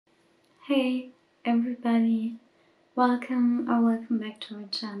Hey everybody, welcome back to our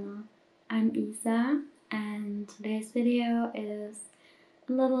channel. I'm Isa and today's video is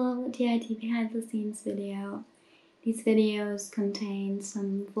a little DIT behind the scenes video. These videos contain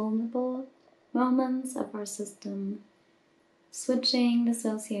some vulnerable moments of our system, switching,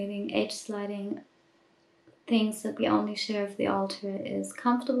 dissociating, age sliding, things that we only share if the author is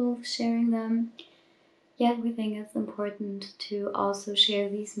comfortable with sharing them. Yet we think it's important to also share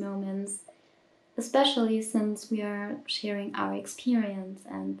these moments, especially since we are sharing our experience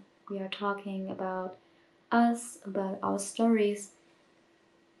and we are talking about us, about our stories.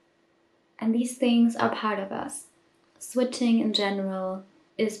 And these things are part of us. Switching in general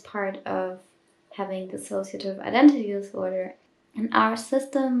is part of having dissociative identity disorder. And our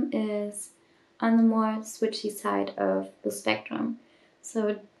system is on the more switchy side of the spectrum.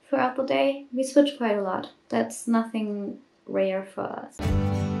 So throughout the day, we switch quite a lot. That's nothing rare for us.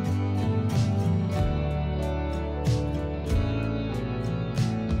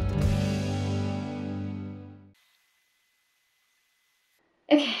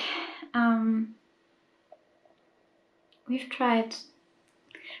 Okay, we've tried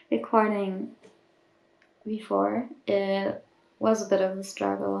recording before. It was a bit of a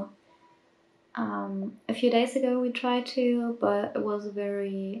struggle. A few days ago we tried to, but it was a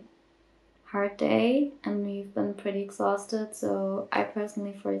very hard day and we've been pretty exhausted, so I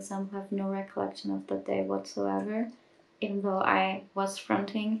personally, for example, have no recollection of that day whatsoever. Even though I was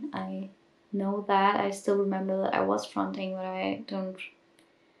fronting, I know that. I still remember that I was fronting, but I don't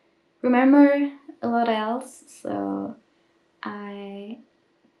remember a lot else, so I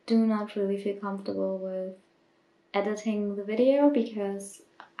do not really feel comfortable with editing the video because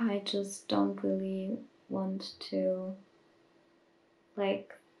I just don't really want to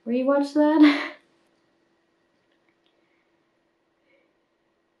rewatch that.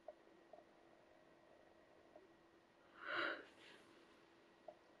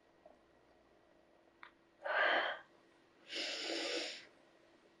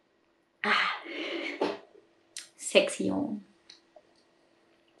 Sexy on.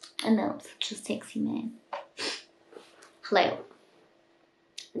 I know, I'm such a sexy man. Hello.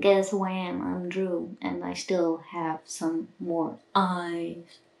 Guess who I am? I'm Drew, and I still have some more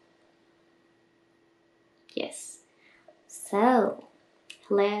eyes. Yes. So,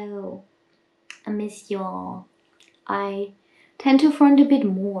 hello. I miss y'all. I tend to front a bit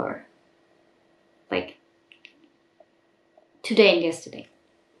more. Like, today and yesterday.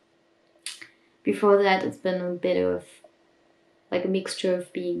 Before that, it's been a bit of like a mixture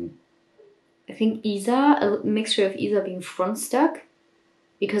of being, I think a mixture of Isa being front stuck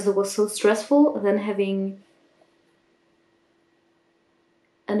because it was so stressful, then having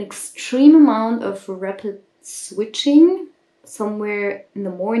an extreme amount of rapid switching somewhere in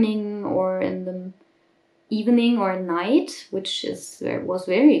the morning or in the evening or night, which was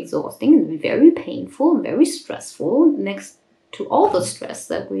very exhausting and very painful and very stressful next to all the stress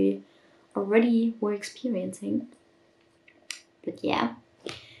that we already were experiencing. But yeah,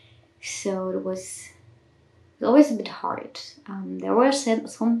 so it was always a bit hard. There were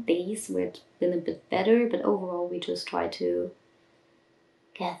some days where it's been a bit better, but overall we just try to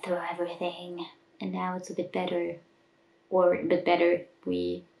get through everything, and now it's a bit better, or a bit better.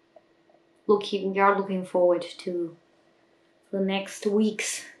 We are looking forward to the next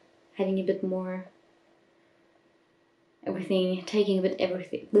weeks, having a bit more everything, taking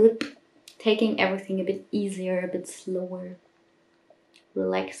everything a bit easier, a bit slower,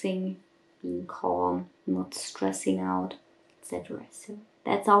 relaxing, being calm, not stressing out, etc. So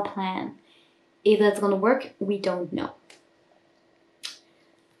that's our plan. If that's gonna work, we don't know.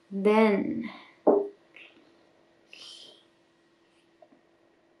 Then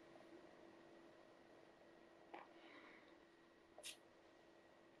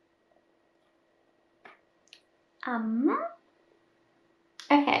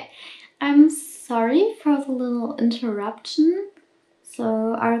okay, I'm sorry for the little interruption.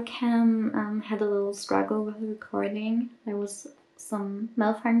 So our cam had a little struggle with the recording. There was some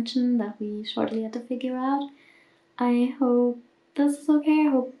malfunction that we shortly had to figure out. I hope this is okay. I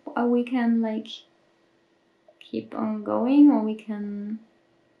hope we can keep on going, or we can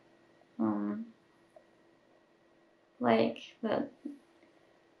that.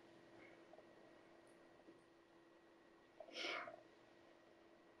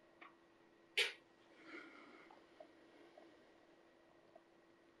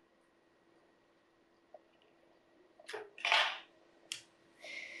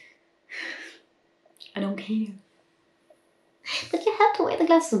 I don't care. But you have to wear the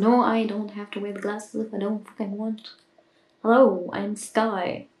glasses. No, I don't have to wear the glasses if I don't fucking want. Hello, I'm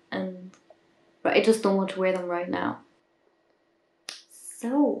Sky. and I just don't want to wear them right now.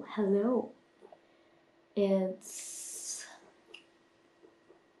 So, hello.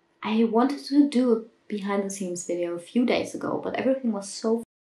 I wanted to do a behind the scenes video a few days ago, but everything was so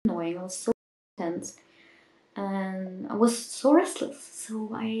annoying, I was so tense, and I was so restless,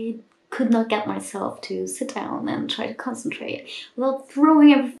 so I could not get myself to sit down and try to concentrate without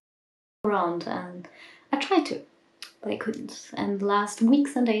throwing everything around, and I tried to, but I couldn't. And the last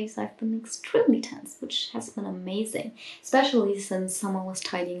weeks and days I've been extremely tense, which has been amazing, especially since someone was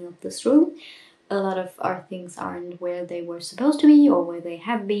tidying up this room. A lot of our things aren't where they were supposed to be or where they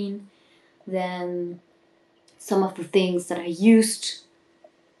have been. Then some of the things that I used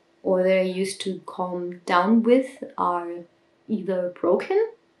or that I used to calm down with are either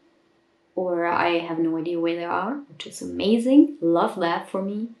broken or I have no idea where they are, which is amazing. Love that for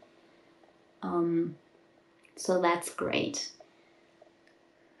me. So that's great.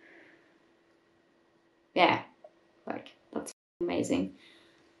 Yeah, like that's amazing.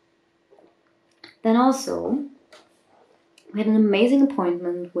 Then also, we had an amazing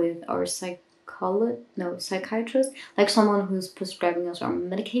appointment with our psychiatrist, like someone who's prescribing us our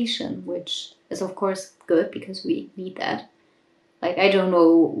medication, which is of course good because we need that. Like, I don't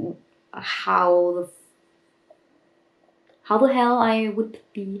know how the hell I would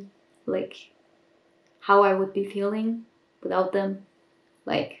be, like, how I would be feeling without them.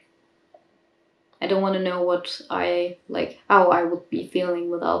 Like, I don't want to know how I would be feeling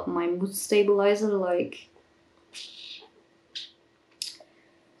without my mood stabilizer. Like,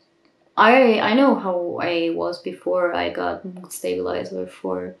 I know how I was before I got mood stabilizer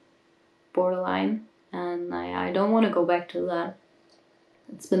for borderline, and I don't want to go back to that.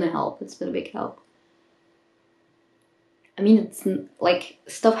 It's been a help. It's been a big help. I mean, it's like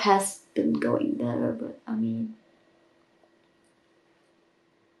stuff has been going better, but I mean,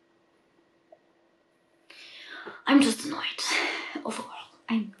 I'm just annoyed. Overall,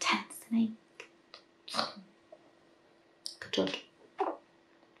 I'm tense and I could just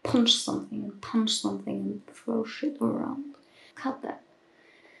punch something and throw shit around. Cut that.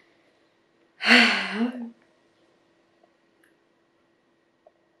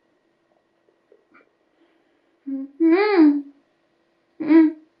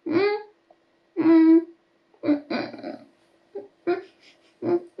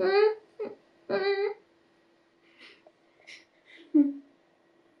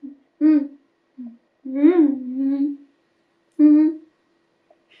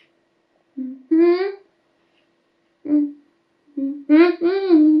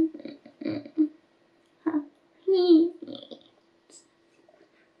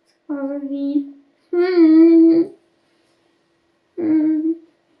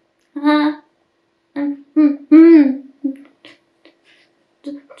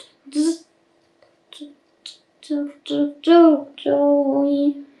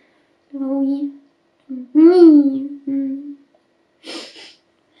 Joey.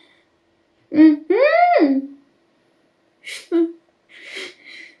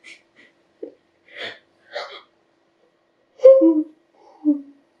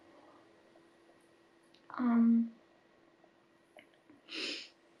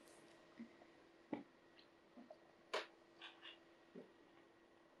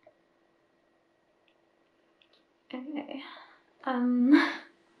 Okay.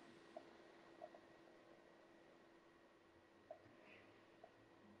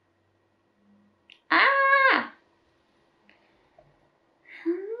 Ah!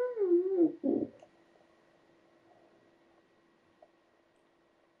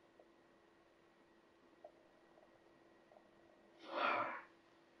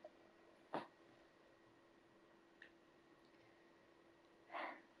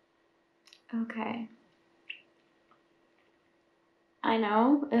 Okay. I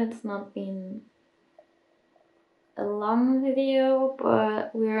know it's not been a long video,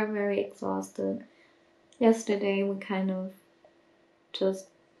 but we are very exhausted. Yesterday we kind of just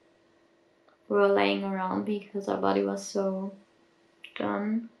were laying around because our body was so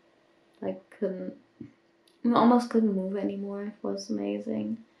done. Like almost couldn't move anymore. It was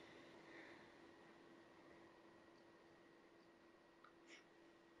amazing.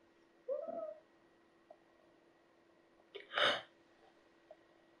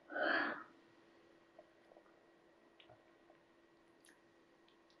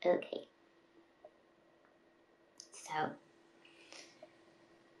 Okay. So.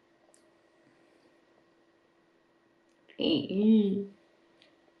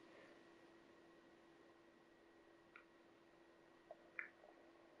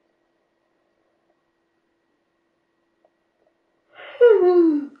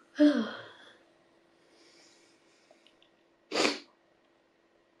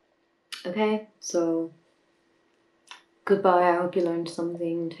 Okay, so goodbye. I hope you learned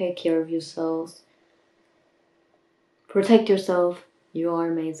something. Take care of yourselves. Protect yourself. You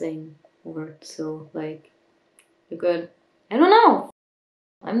are amazing. Or so, like, you're good. I don't know.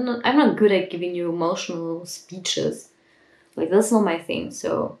 I'm not good at giving you emotional speeches. Like, that's not my thing.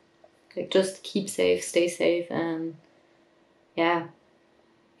 So, like, just keep safe, stay safe, and yeah,